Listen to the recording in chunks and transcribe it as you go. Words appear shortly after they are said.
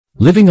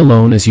Living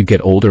alone as you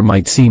get older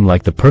might seem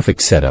like the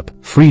perfect setup: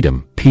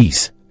 freedom,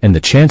 peace, and the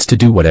chance to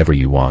do whatever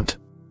you want.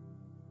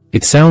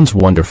 It sounds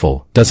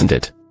wonderful, doesn't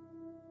it?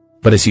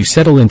 But as you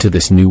settle into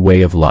this new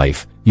way of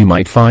life, you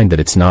might find that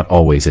it's not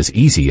always as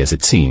easy as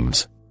it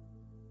seems.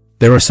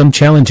 There are some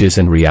challenges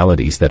and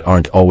realities that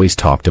aren't always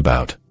talked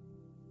about.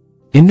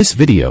 In this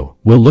video,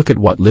 we'll look at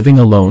what living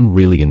alone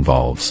really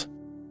involves.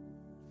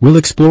 We'll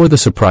explore the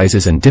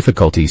surprises and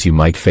difficulties you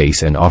might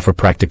face and offer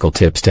practical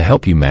tips to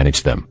help you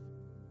manage them.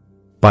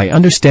 By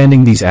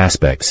understanding these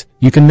aspects,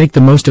 you can make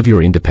the most of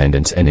your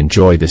independence and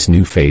enjoy this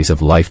new phase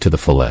of life to the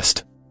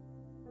fullest.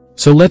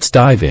 So let's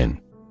dive in.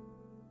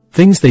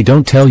 Things they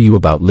don't tell you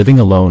about living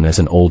alone as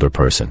an older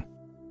person.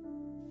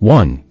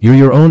 1. You're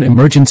your own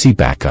emergency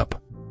backup.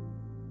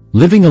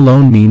 Living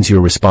alone means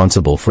you're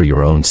responsible for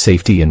your own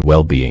safety and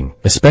well-being,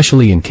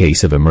 especially in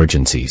case of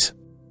emergencies.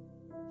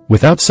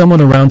 Without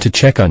someone around to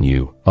check on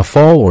you, a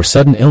fall or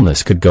sudden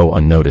illness could go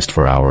unnoticed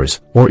for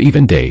hours, or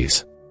even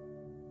days.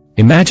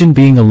 Imagine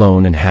being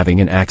alone and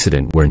having an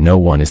accident where no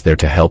one is there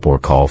to help or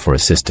call for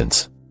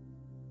assistance.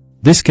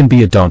 This can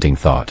be a daunting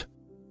thought.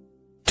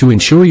 To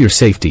ensure your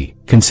safety,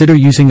 consider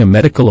using a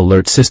medical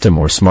alert system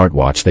or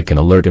smartwatch that can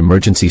alert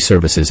emergency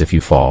services if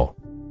you fall.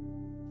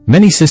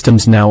 Many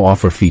systems now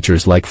offer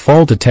features like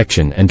fall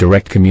detection and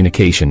direct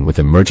communication with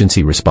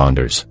emergency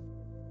responders.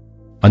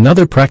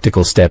 Another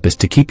practical step is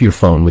to keep your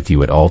phone with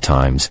you at all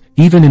times,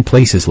 even in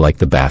places like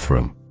the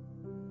bathroom.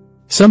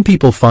 Some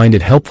people find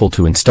it helpful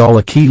to install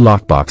a key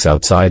lockbox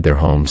outside their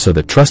home so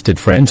that trusted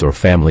friends or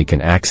family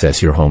can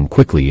access your home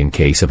quickly in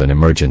case of an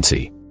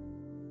emergency.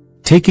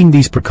 Taking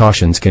these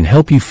precautions can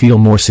help you feel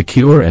more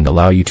secure and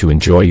allow you to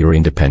enjoy your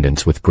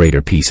independence with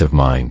greater peace of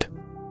mind.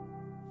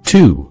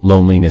 2.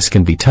 Loneliness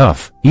can be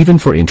tough, even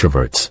for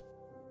introverts.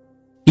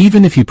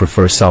 Even if you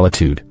prefer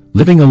solitude,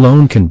 living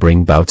alone can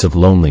bring bouts of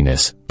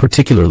loneliness,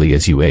 particularly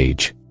as you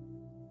age.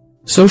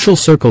 Social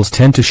circles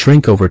tend to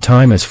shrink over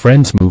time as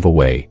friends move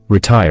away,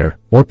 retire,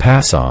 or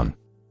pass on.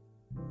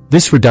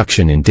 This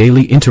reduction in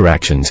daily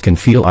interactions can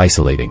feel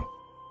isolating.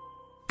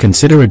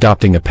 Consider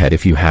adopting a pet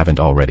if you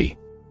haven't already.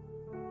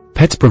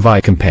 Pets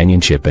provide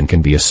companionship and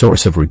can be a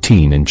source of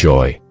routine and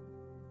joy.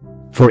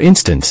 For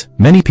instance,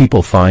 many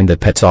people find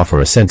that pets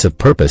offer a sense of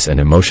purpose and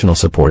emotional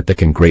support that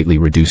can greatly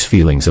reduce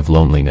feelings of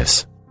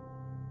loneliness.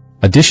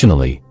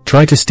 Additionally,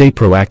 try to stay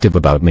proactive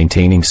about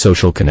maintaining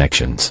social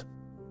connections.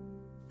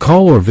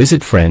 Call or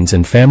visit friends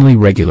and family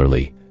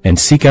regularly, and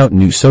seek out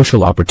new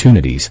social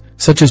opportunities,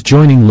 such as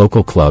joining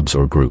local clubs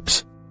or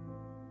groups.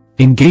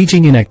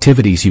 Engaging in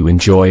activities you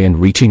enjoy and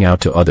reaching out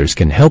to others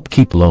can help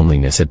keep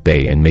loneliness at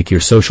bay and make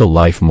your social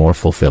life more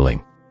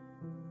fulfilling.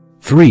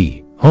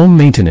 3. Home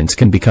maintenance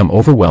can become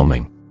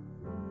overwhelming.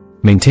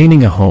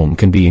 Maintaining a home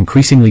can be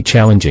increasingly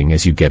challenging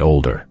as you get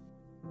older.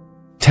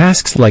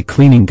 Tasks like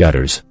cleaning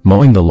gutters,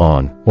 mowing the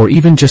lawn, or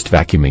even just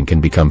vacuuming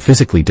can become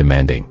physically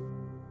demanding.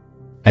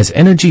 As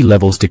energy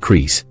levels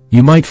decrease,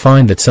 you might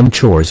find that some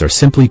chores are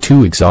simply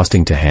too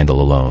exhausting to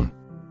handle alone.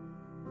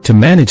 To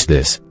manage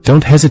this,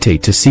 don't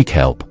hesitate to seek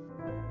help.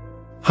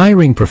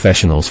 Hiring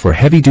professionals for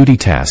heavy-duty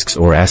tasks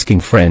or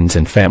asking friends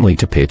and family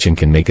to pitch in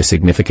can make a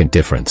significant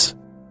difference.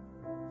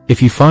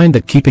 If you find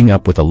that keeping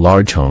up with a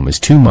large home is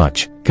too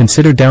much,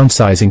 consider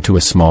downsizing to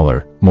a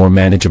smaller, more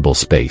manageable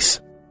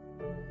space.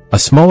 A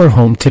smaller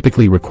home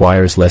typically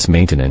requires less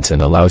maintenance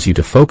and allows you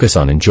to focus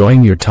on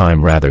enjoying your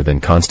time rather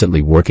than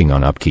constantly working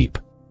on upkeep.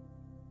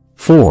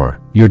 4.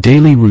 Your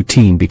daily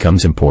routine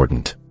becomes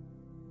important.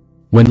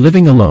 When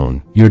living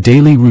alone, your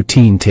daily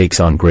routine takes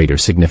on greater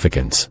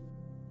significance.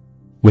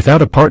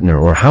 Without a partner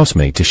or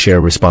housemate to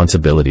share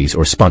responsibilities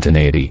or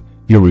spontaneity,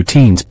 your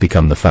routines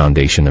become the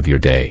foundation of your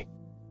day.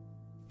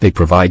 They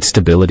provide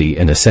stability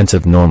and a sense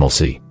of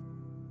normalcy.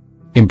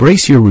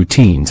 Embrace your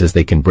routines as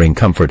they can bring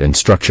comfort and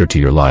structure to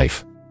your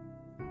life.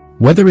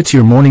 Whether it's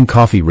your morning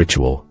coffee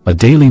ritual, a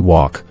daily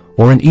walk,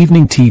 or an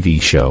evening TV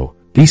show,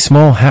 these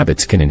small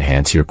habits can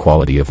enhance your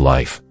quality of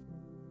life.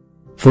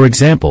 For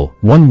example,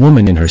 one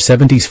woman in her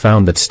 70s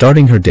found that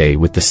starting her day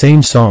with the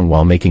same song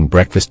while making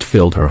breakfast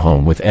filled her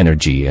home with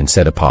energy and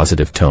set a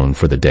positive tone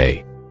for the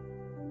day.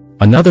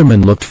 Another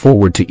man looked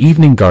forward to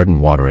evening garden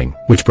watering,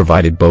 which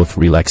provided both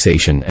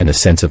relaxation and a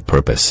sense of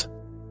purpose.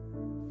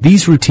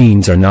 These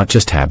routines are not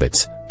just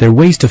habits, they're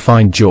ways to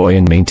find joy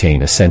and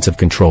maintain a sense of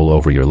control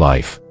over your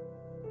life.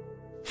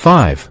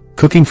 5.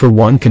 Cooking for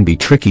one can be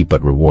tricky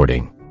but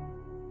rewarding.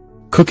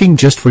 Cooking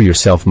just for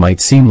yourself might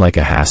seem like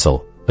a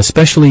hassle,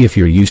 especially if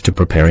you're used to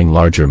preparing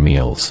larger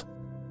meals.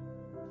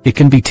 It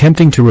can be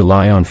tempting to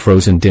rely on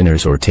frozen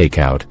dinners or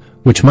takeout,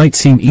 which might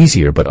seem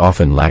easier but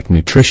often lack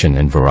nutrition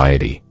and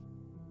variety.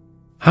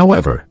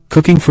 However,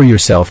 cooking for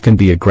yourself can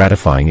be a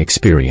gratifying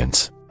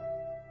experience.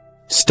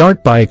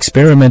 Start by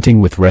experimenting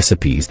with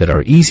recipes that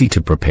are easy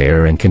to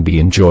prepare and can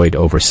be enjoyed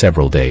over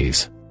several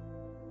days.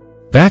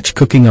 Batch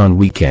cooking on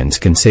weekends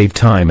can save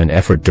time and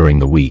effort during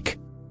the week.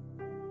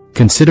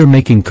 Consider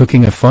making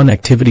cooking a fun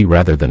activity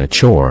rather than a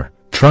chore,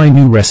 try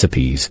new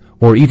recipes,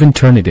 or even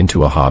turn it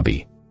into a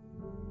hobby.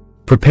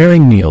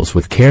 Preparing meals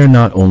with care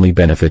not only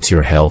benefits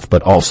your health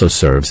but also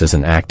serves as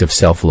an act of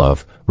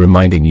self-love,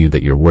 reminding you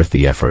that you're worth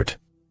the effort.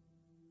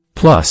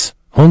 Plus,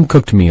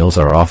 home-cooked meals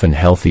are often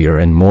healthier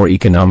and more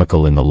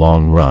economical in the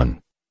long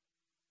run.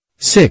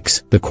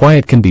 6. The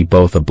quiet can be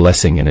both a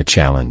blessing and a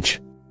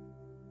challenge.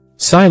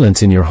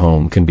 Silence in your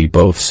home can be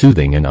both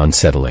soothing and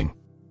unsettling.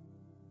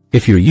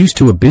 If you're used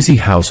to a busy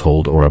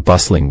household or a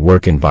bustling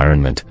work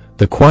environment,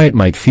 the quiet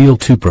might feel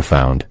too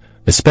profound,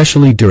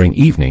 especially during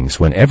evenings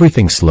when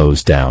everything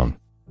slows down.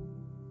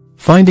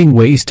 Finding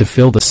ways to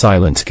fill the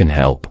silence can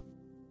help.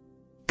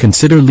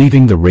 Consider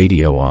leaving the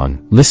radio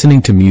on,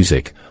 listening to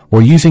music,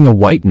 or using a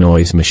white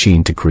noise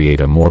machine to create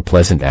a more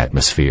pleasant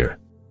atmosphere.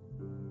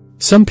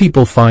 Some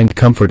people find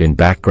comfort in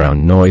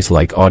background noise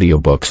like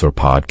audiobooks or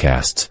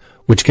podcasts,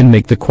 which can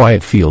make the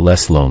quiet feel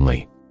less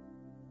lonely.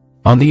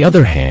 On the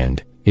other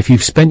hand, if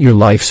you've spent your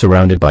life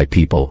surrounded by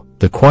people,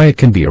 the quiet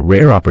can be a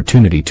rare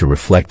opportunity to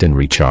reflect and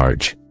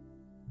recharge.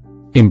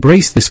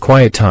 Embrace this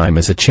quiet time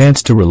as a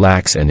chance to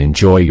relax and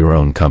enjoy your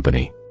own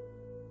company.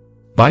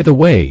 By the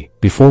way,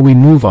 before we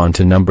move on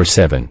to number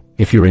 7,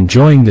 if you're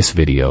enjoying this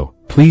video,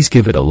 please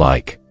give it a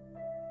like.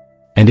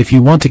 And if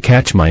you want to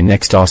catch my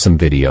next awesome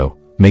video,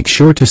 make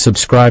sure to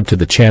subscribe to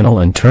the channel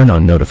and turn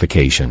on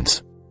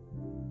notifications.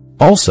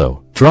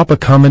 Also, drop a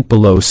comment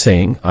below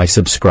saying, "I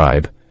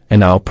subscribe,"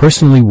 and I'll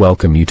personally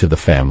welcome you to the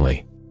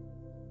family.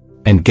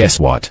 And guess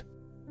what?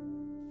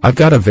 I've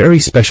got a very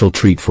special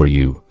treat for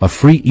you, a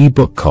free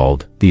ebook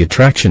called The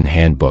Attraction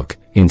Handbook.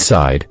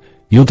 Inside,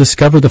 you'll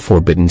discover the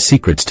forbidden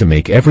secrets to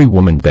make every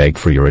woman beg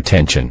for your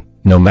attention,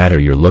 no matter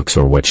your looks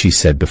or what she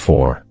said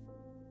before.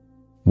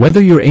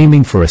 Whether you're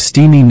aiming for a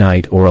steamy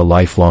night or a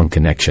lifelong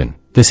connection,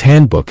 this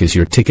handbook is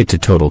your ticket to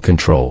total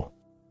control.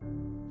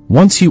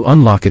 Once you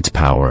unlock its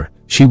power,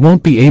 she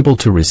won't be able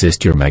to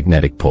resist your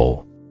magnetic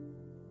pull.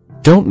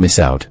 Don't miss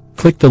out.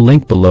 Click the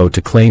link below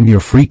to claim your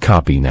free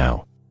copy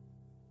now.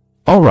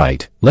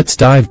 Alright, let's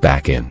dive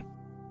back in.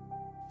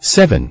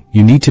 7.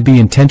 You need to be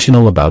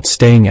intentional about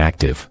staying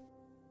active.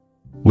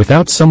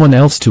 Without someone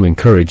else to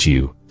encourage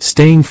you,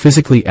 staying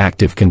physically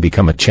active can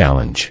become a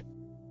challenge.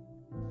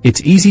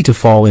 It's easy to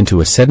fall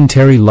into a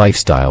sedentary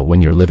lifestyle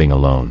when you're living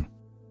alone.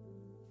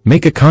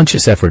 Make a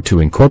conscious effort to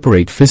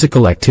incorporate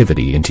physical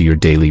activity into your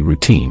daily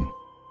routine.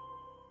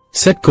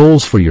 Set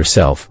goals for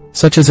yourself,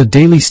 such as a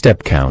daily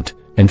step count,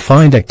 and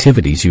find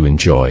activities you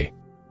enjoy.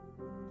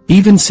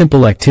 Even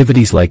simple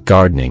activities like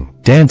gardening,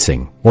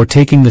 dancing, or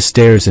taking the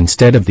stairs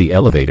instead of the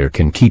elevator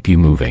can keep you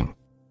moving.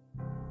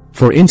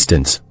 For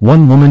instance,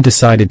 one woman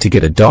decided to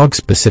get a dog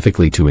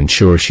specifically to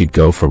ensure she'd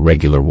go for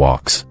regular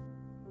walks.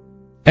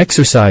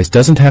 Exercise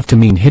doesn't have to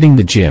mean hitting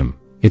the gym,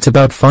 it's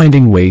about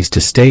finding ways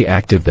to stay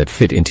active that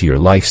fit into your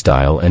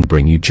lifestyle and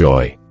bring you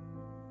joy.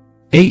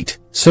 8.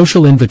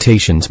 Social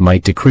invitations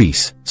might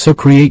decrease, so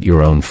create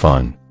your own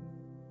fun.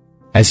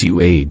 As you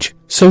age,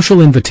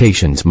 social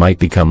invitations might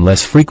become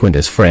less frequent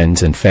as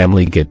friends and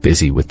family get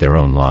busy with their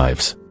own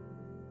lives.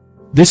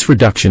 This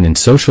reduction in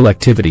social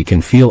activity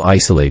can feel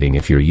isolating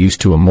if you're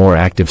used to a more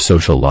active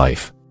social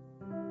life.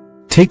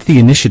 Take the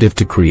initiative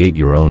to create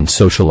your own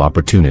social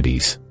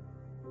opportunities.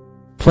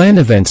 Plan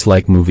events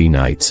like movie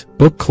nights,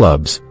 book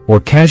clubs,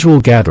 or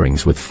casual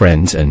gatherings with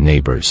friends and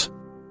neighbors.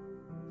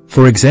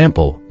 For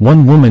example,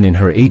 one woman in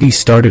her 80s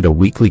started a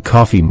weekly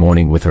coffee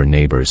morning with her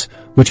neighbors,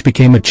 which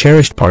became a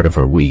cherished part of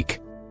her week.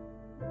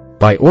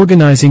 By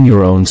organizing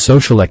your own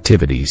social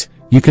activities,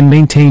 you can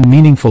maintain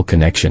meaningful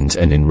connections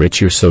and enrich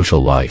your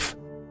social life.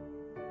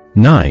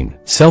 9.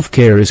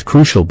 Self-care is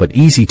crucial but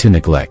easy to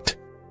neglect.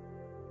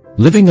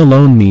 Living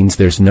alone means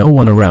there's no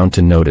one around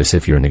to notice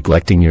if you're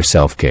neglecting your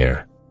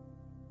self-care.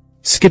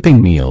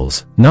 Skipping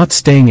meals, not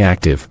staying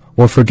active,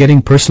 or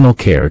forgetting personal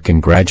care can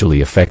gradually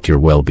affect your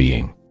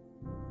well-being.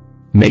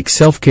 Make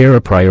self-care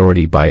a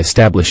priority by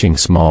establishing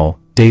small,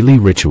 daily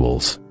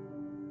rituals.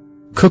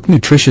 Cook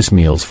nutritious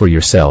meals for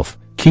yourself,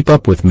 keep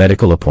up with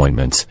medical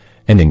appointments,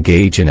 and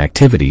engage in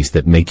activities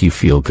that make you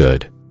feel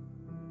good.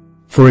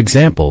 For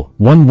example,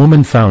 one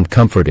woman found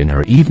comfort in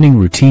her evening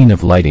routine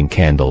of lighting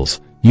candles,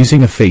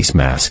 using a face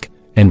mask,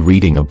 and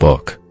reading a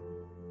book.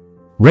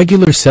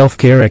 Regular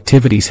self-care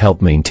activities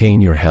help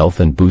maintain your health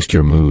and boost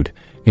your mood,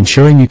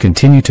 ensuring you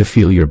continue to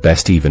feel your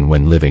best even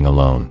when living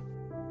alone.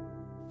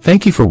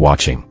 Thank you for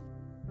watching.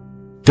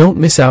 Don't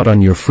miss out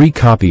on your free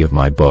copy of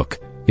my book.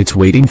 It's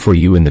waiting for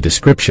you in the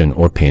description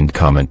or pinned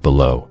comment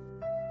below.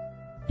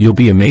 You'll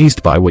be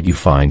amazed by what you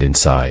find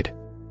inside.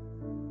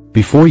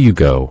 Before you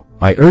go,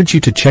 I urge you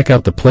to check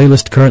out the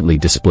playlist currently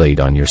displayed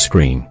on your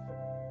screen.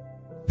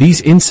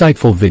 These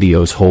insightful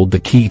videos hold the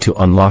key to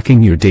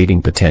unlocking your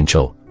dating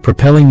potential,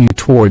 propelling you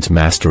towards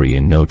mastery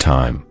in no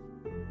time.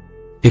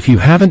 If you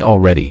haven't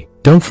already,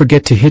 don't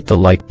forget to hit the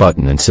like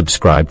button and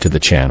subscribe to the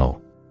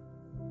channel.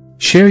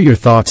 Share your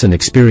thoughts and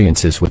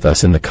experiences with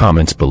us in the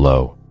comments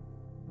below.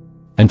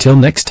 Until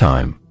next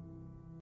time.